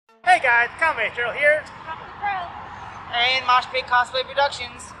Hey guys, Kame here. And Mosh Pit Cosplay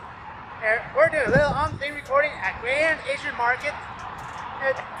Productions. We're doing a little on-scene recording at Grand Asian Market.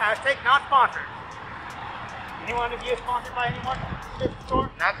 Hashtag not sponsored. Anyone of you is sponsored by anyone in this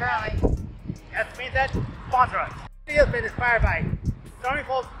store? Not currently. That means that sponsor us. This video has been inspired by Stormi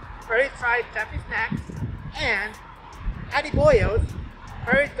Folf Furries Try Tappy Snacks and Atty-boyo's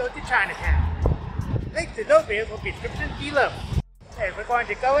Furries Go to Chinatown. Links to those videos will be in the description below. And we're going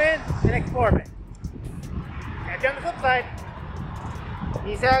to go in and explore a bit. Catch you on the flip side.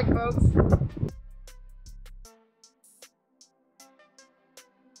 Peace out, folks.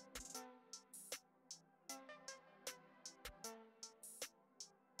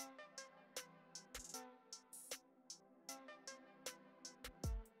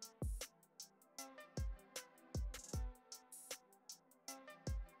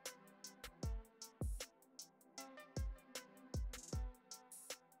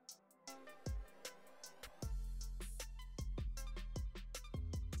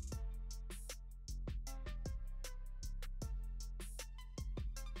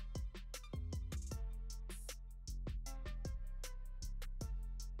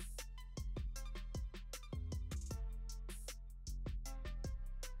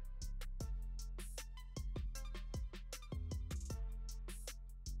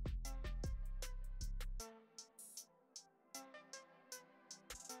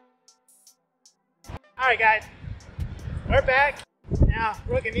 Alright guys, we're back. Now,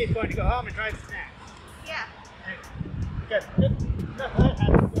 Rook and me is going to go home and try some snacks. Yeah.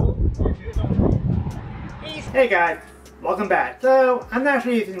 Hey guys, welcome back. So, I'm not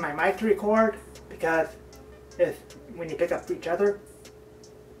actually using my mic to record because it's when you pick up each other.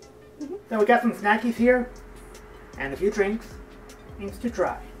 So we got some snackies here and a few drinks, things to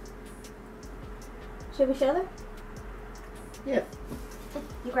try. Should we show them? Yes.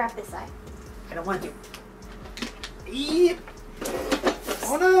 You grab this side. I don't want to. Eep.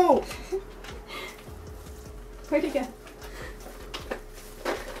 Oh no! Where'd you go?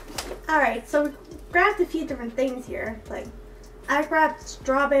 Alright, so we grabbed a few different things here. Like, I grabbed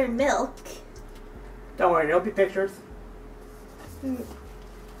strawberry milk. Don't worry, there'll be pictures.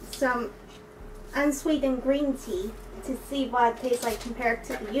 Some unsweetened green tea to see what it tastes like compared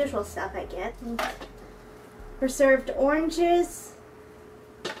to the usual stuff I get. Preserved oranges.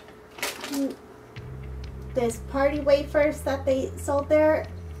 There's party wafers that they sold there.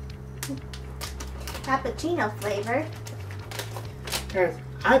 Cappuccino flavor.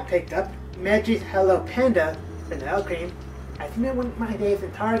 I picked up Magi's Hello Panda vanilla cream. I think I went my days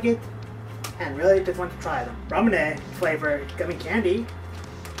in Target and really just want to try them. Ramune flavor gummy candy.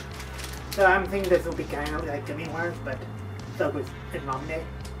 So I'm thinking this will be kind of like gummy worms, but so good in Ramune.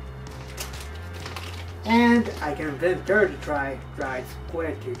 And I can venture to try dried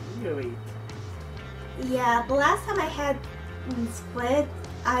squid to eat. Yeah, the last time I had squid,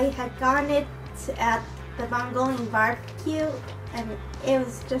 I had gotten it at the Mongolian barbecue, and it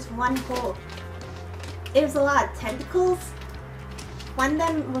was just one whole. It was a lot of tentacles. One of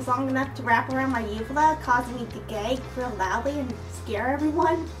them was long enough to wrap around my uvula, causing me to gag real loudly and scare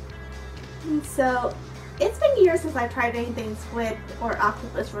everyone. And so, it's been years since I tried anything squid or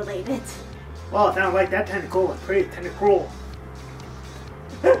octopus related. Well, it sounds like that tentacle was pretty tentacruel.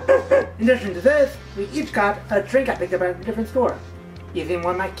 In addition to this, we each got a drink I picked up at a different store, using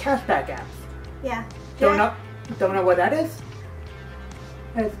one of my cashback apps. Yeah. Don't know what that is?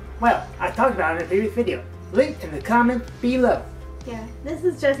 Well, I talked about it in a previous video. Link in the comments below. Yeah, this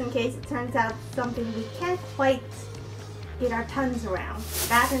is just in case it turns out something we can't quite get our tongues around.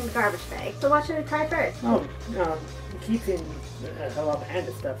 Back in the garbage bag. So what should I try first? Oh, no, keep seeing Hello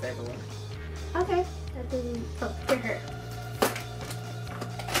Panda stuff everywhere. Okay. Oh, here.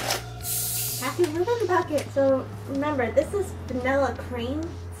 Happy ribbon bucket. So remember, this is vanilla cream.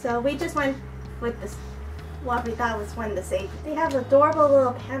 So we just went with this, what we thought was one of the same. They have adorable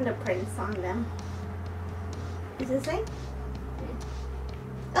little panda prints on them. Is it the same?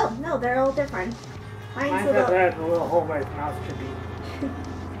 Oh no, they're all different. Mine has a little hole where its mouth should be.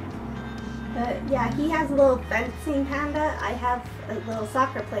 Yeah, he has a little fencing panda. I have a little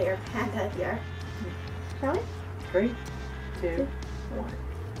soccer player panda here. Shall we? 3, 2, 1.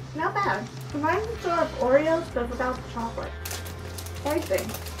 Not bad. Reminds me sort of Oreos, but without the chocolate. Tasty.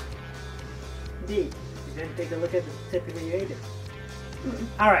 Indeed. You didn't take a look at the typically you ate it.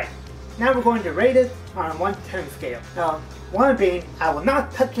 Alright, now we're going to rate it on a 1 to 10 scale. 1 being, I will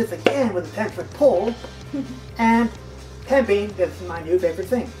not touch this again with a 10-foot pole, and 10 being, this is my new favorite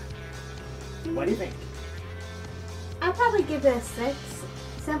thing. What do you think? I'll probably give it a 6,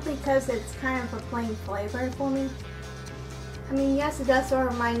 simply because it's kind of a plain flavor for me. I mean, yes, it does sort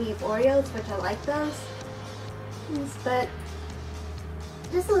of remind me of Oreos, which I like those. But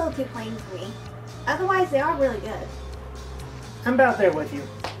just a little too plain for me. Otherwise, they are really good. I'm about there with you.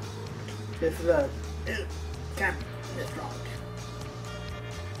 This is a kind of strong.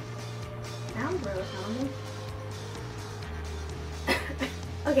 Now I'm really hungry.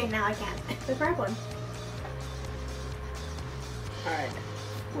 Okay, now I can. The red one. Alright.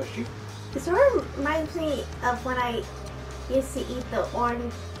 What's you? It sort of reminds me of when I used to eat the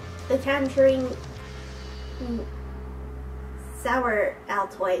tangerine sour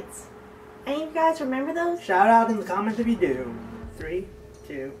Altoids. Any of you guys remember those? Shout out in the comments if you do. 3,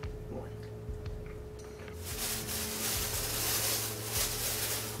 2, 1.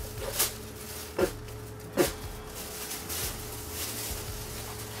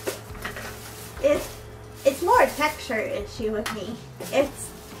 It's more a texture issue with me. It's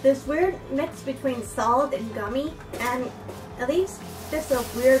this weird mix between solid and gummy, and it leaves just a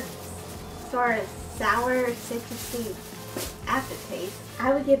weird sort of sour, citrusy aftertaste.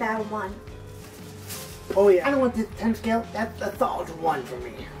 I would give that a 1. Oh yeah, I don't want the 10 scale. That's a solid 1 for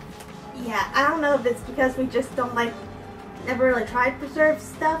me. Yeah, I don't know if it's because we just don't never really tried preserved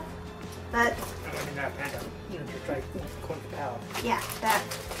stuff, but yeah, that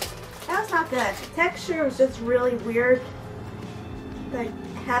was not good. The texture was just really weird, like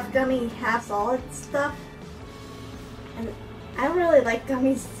half gummy, half solid stuff, and I don't really like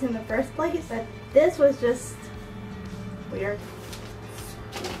gummies in the first place, but this was just weird.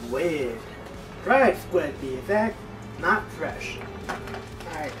 Squid. Dried squid, to be exact, not fresh.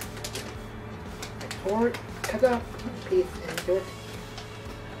 Alright. I tore it, cut up a piece into it.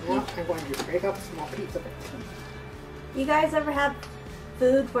 Now I'm going to break up a small piece of it. You guys ever have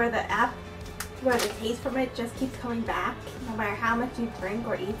food where the taste from it just keeps coming back, no matter how much you drink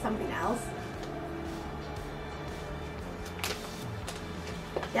or eat something else?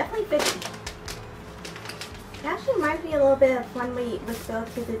 Definitely fishy. It actually reminds me a little bit of when we would go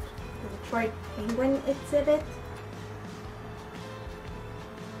to the Detroit Penguin exhibit.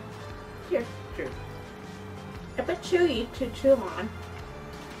 Here. Sure. A bit chewy to chew on.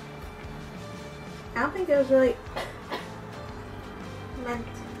 I don't think it was really meant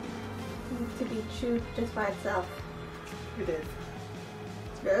to be chewed just by itself. It is.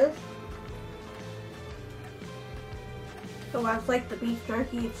 It's good. So I was like the beef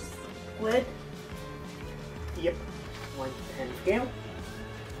jerky squid. Yep. 1 to 10 scale.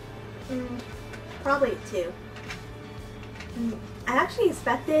 Probably 2. I actually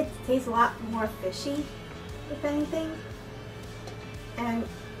expected it to taste a lot more fishy, if anything. And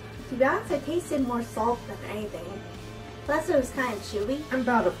to be honest, it tasted more salt than anything. Plus it was kind of chewy. I'm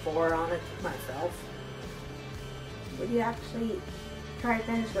about a 4 on it myself. Would you actually try to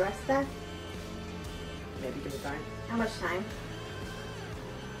finish the rest of that? Maybe give it time. How much time?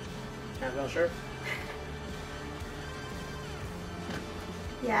 Not real sure.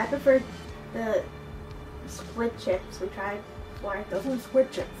 Yeah, I prefer the squid chips we tried before. Those are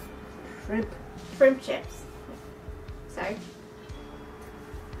squid chips. Shrimp. Shrimp chips. Sorry.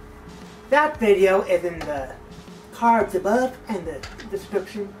 That video is in the cards above and the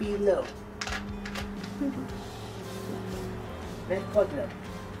description below. Let's plug it up.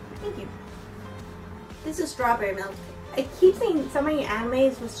 Thank you. This is strawberry milk. I keep seeing so many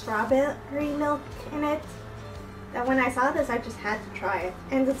animes with strawberry milk in it that when I saw this, I just had to try it.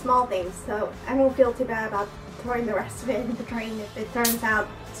 And the small things, so I won't feel too bad about throwing the rest of it in the drain if it turns out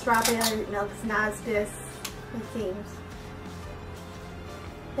strawberry milk is not as good as it seems.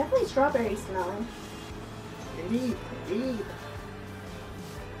 Definitely strawberry smelling. Indeed, indeed.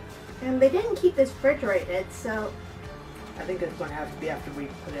 And they didn't keep this refrigerated, so I think it's going to have to be after we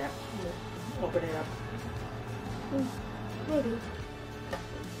put it up, open it up. Maybe.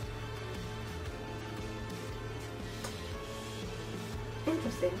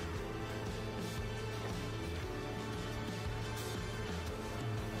 Interesting.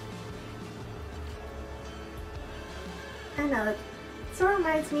 I know, it sort of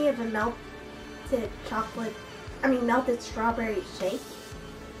reminds me of a melted strawberry shake.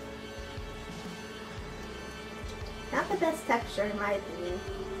 Not the best texture in my opinion,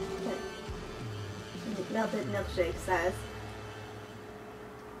 but melted milkshake says.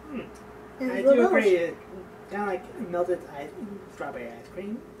 I do agree, it's kind of like melted strawberry ice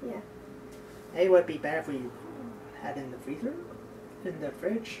cream. Yeah. It would be better if we had it in the freezer, in the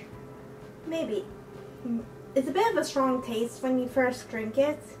fridge. Maybe. It's a bit of a strong taste when you first drink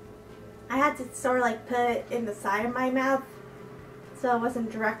it. I had to sort of like put it in the side of my mouth so it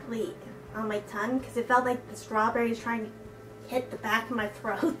wasn't directly on my tongue because it felt like the strawberries trying to hit the back of my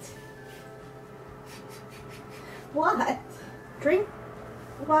throat. What? Drink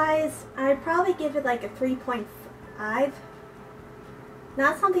wise, I'd probably give it like a 3.5.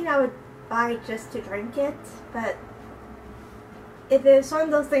 Not something I would buy just to drink it, but if it's one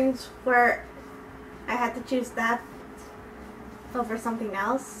of those things where I had to choose that over something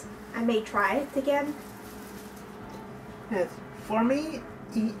else, I may try it again. Yes, for me,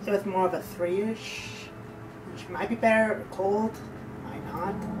 it was more of a 3-ish, which might be better cold, might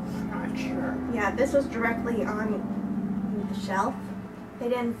not, I'm not sure. Yeah, this was directly on the shelf. They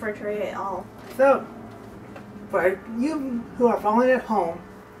didn't refrigerate it at all. So, for you who are following at home,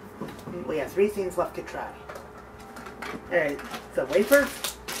 we have 3 things left to try. The wafer,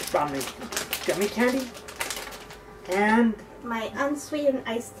 from the gummy candy, and my unsweetened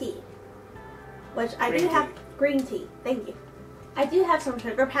iced tea, which I do have green tea. Thank you. I do have some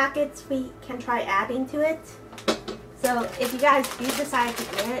sugar packets we can try adding to it. So if you guys do decide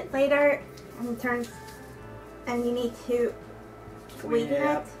to get it later and you need to sweeten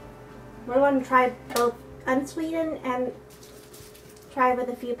it, we're going to try both unsweetened and try with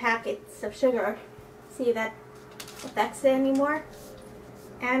a few packets of sugar. See if that affects it anymore.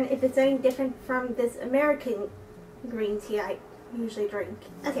 And if it's any different from this American green tea I usually drink.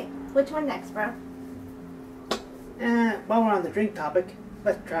 Okay, which one next, bro? While we're on the drink topic,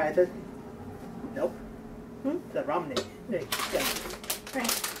 let's try the... Nope. The Romney. Right.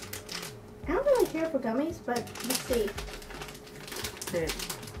 I don't really care for gummies, but let's see.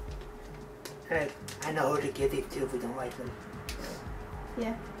 I know who to give these to if we don't like them.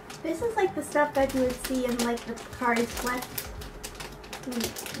 Yeah. This is like the stuff that you would see in like the Picari Sweat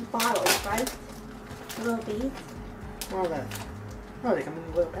bottles, right? The little beads. Well, they come in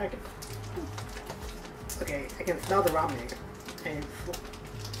a little packet. Okay, I can smell the ramen.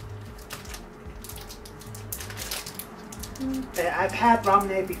 I've had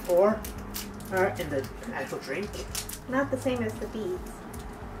ramen before, in the actual drink. Not the same as the beads.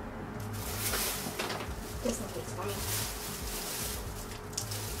 Just in case for me.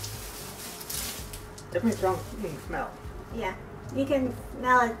 Definitely strong smell. Yeah, you can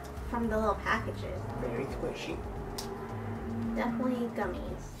smell it from the little packages. Very squishy. Definitely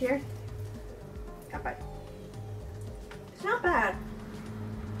gummies. Here? Not bad. It's not bad.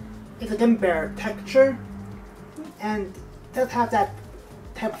 It's a gummy bear texture, and does have that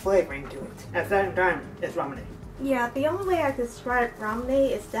type of flavoring to it. At the same time, it's ramen. Yeah, the only way I could describe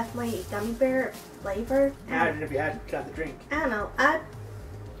ramen is definitely gummy bear flavor. I don't know if you got the drink. I don't know. I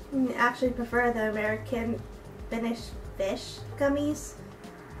actually prefer the American Finnish fish gummies.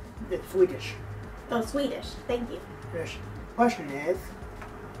 It's Swedish. Oh, Swedish. Thank you. The question is,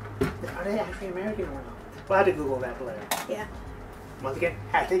 are they actually American or not? We'll have to Google that later. Yeah. Once again,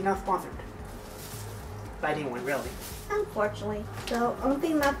 hashtag not sponsored. By anyone, really. Unfortunately. So, only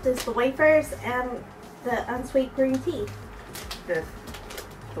thing left is the wafers and the unsweet green tea. The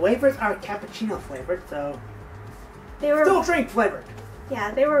wafers are cappuccino flavored, so They were still drink flavored.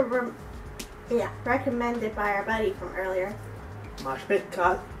 Yeah, they were recommended by our buddy from earlier. Mosh Pit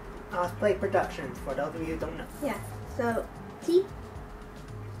Cosplay Productions, for those of you who don't know. Yeah. So, tea.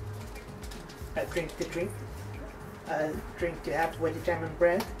 A drink to drink. A drink to have with the jam and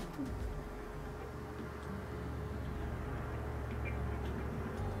bread.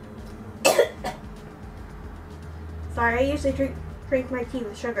 Sorry, I usually drink my tea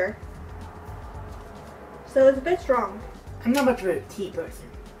with sugar. So it's a bit strong. I'm not much of a tea person.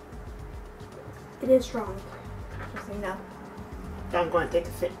 It is strong. Just so you know. So I'm going to take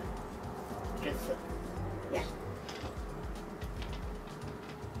a sip. Just a sip. Yeah.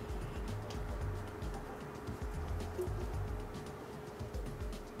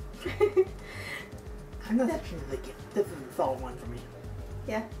 I'm not such a kid. This is a solid one for me.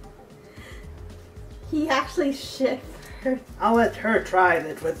 Yeah. He actually shifted. I'll let her try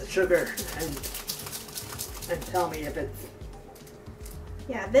it with the sugar and tell me if it's...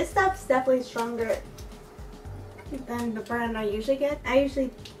 Yeah, this stuff's definitely stronger than the brand I usually get. I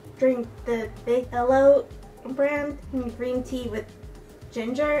usually drink the Big Yellow brand green tea with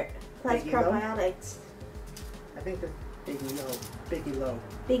ginger plus Big Yellow? probiotics. I think it's Biggie Low.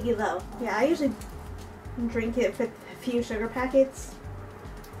 Big Yellow. Yeah, I usually drink it with a few sugar packets.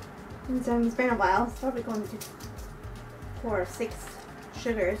 And so it's been a while. It's probably going to 4 or 6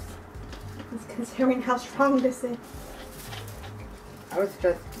 sugars. Considering how strong this is. I was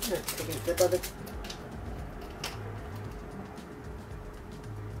just taking a sip of it.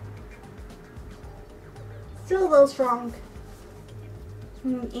 Still a little strong.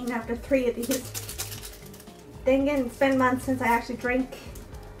 Even after 3 of these. Then again, it's been months since I actually drank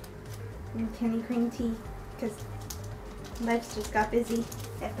candy green tea because life just got busy.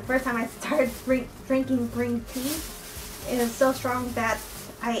 The first time I started drinking green tea It was so strong that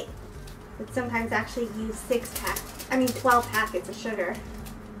I would sometimes actually use 12 packets of sugar.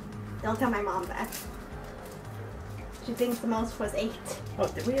 Don't tell my mom that. She thinks the most was 8. Oh,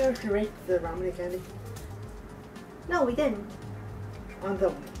 did we actually rate the ramen candy? No, we didn't. On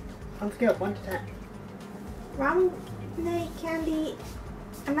scale of 1 to 10. Ramen candy,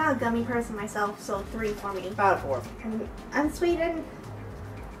 I'm not a gummy person myself, so 3 for me. About a 4. And unsweetened,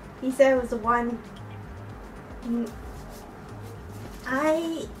 he said it was a 1.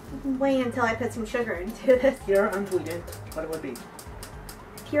 I wait until I put some sugar into this. Pure unsweetened, what it would be?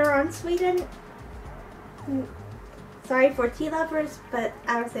 Pure unsweetened, sorry for tea lovers, but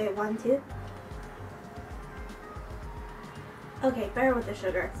I would say a 1 too. Okay, better with the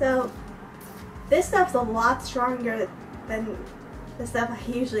sugar. So, this stuff's a lot stronger than the stuff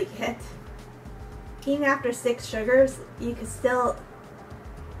I usually get. Even after 6 sugars, you can still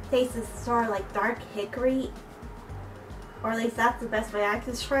taste this sort of like dark hickory, or at least that's the best way I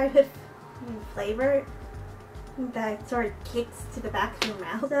can describe it, flavor that sort of kicks to the back of your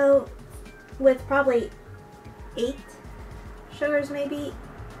mouth. So, with probably 8 sugars maybe,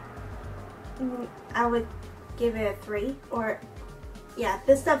 I would give it a 3, or yeah,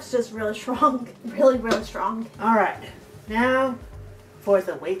 this stuff's just really strong. Really, really strong. Alright, now for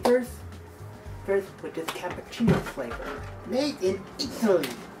the wafers. First, which is cappuccino flavor. Made in Italy.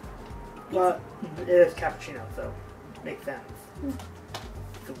 Well, it is cappuccino, so makes sense.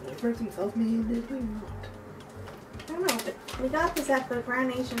 The wafers themselves made in Italy or not? I don't know, but we got this at the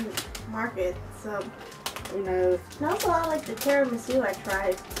Grand Asian market, so Who knows? it smells a lot like the tiramisu I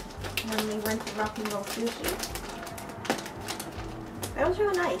tried when we went to Rock and Roll Sushi. That was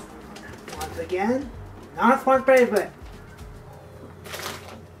really nice. Once again, not sponsored, but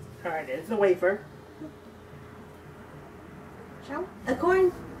alright, it's the wafer.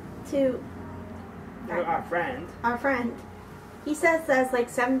 According to Our friend. he says there's like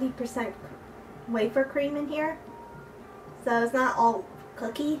 70% wafer cream in here, so it's not all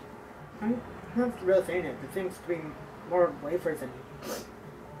cookie. I'm not really saying it. It seems to be more wafers than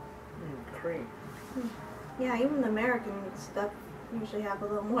cream. Yeah, even the American stuff usually have a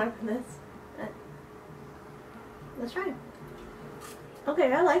little more than this. But let's try it.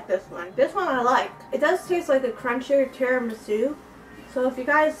 Okay, I like this one. This one I like. It does taste like a crunchier tiramisu. So if you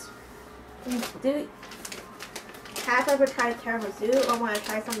guys have ever tried tiramisu or want to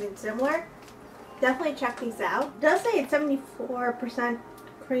try something similar, definitely check these out. It does say it's 74%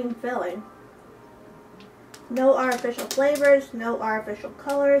 cream filling. No artificial flavors, no artificial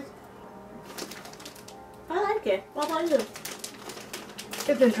colors. I like it. What about you? It's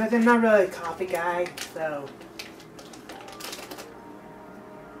interesting. I'm not really a coffee guy, so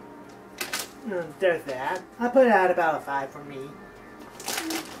there's that. I put it at about a 5 for me.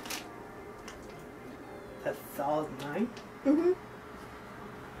 A solid 9.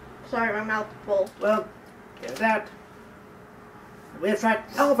 Sorry, my mouth's full. Well, there's that. We have tried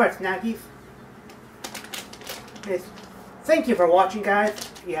all of our snackies. Yes. Thank you for watching, guys.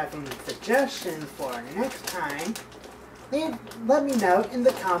 If you have some suggestions for next time, please let me know in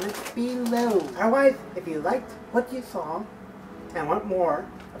the comments below. Otherwise, if you liked what you saw and want more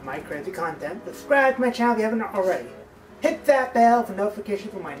of my crazy content, subscribe to my channel if you haven't already. Hit that bell for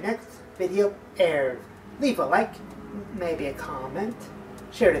notifications when my next video airs. Leave a like, maybe a comment,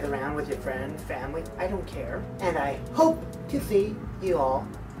 share it around with your friends, family, I don't care. And I hope to see you all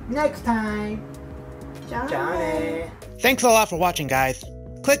next time. Johnny. Thanks a lot for watching, guys.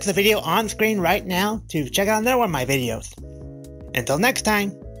 Click the video on screen right now to check out another one of my videos. Until next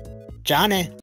time, Johnny.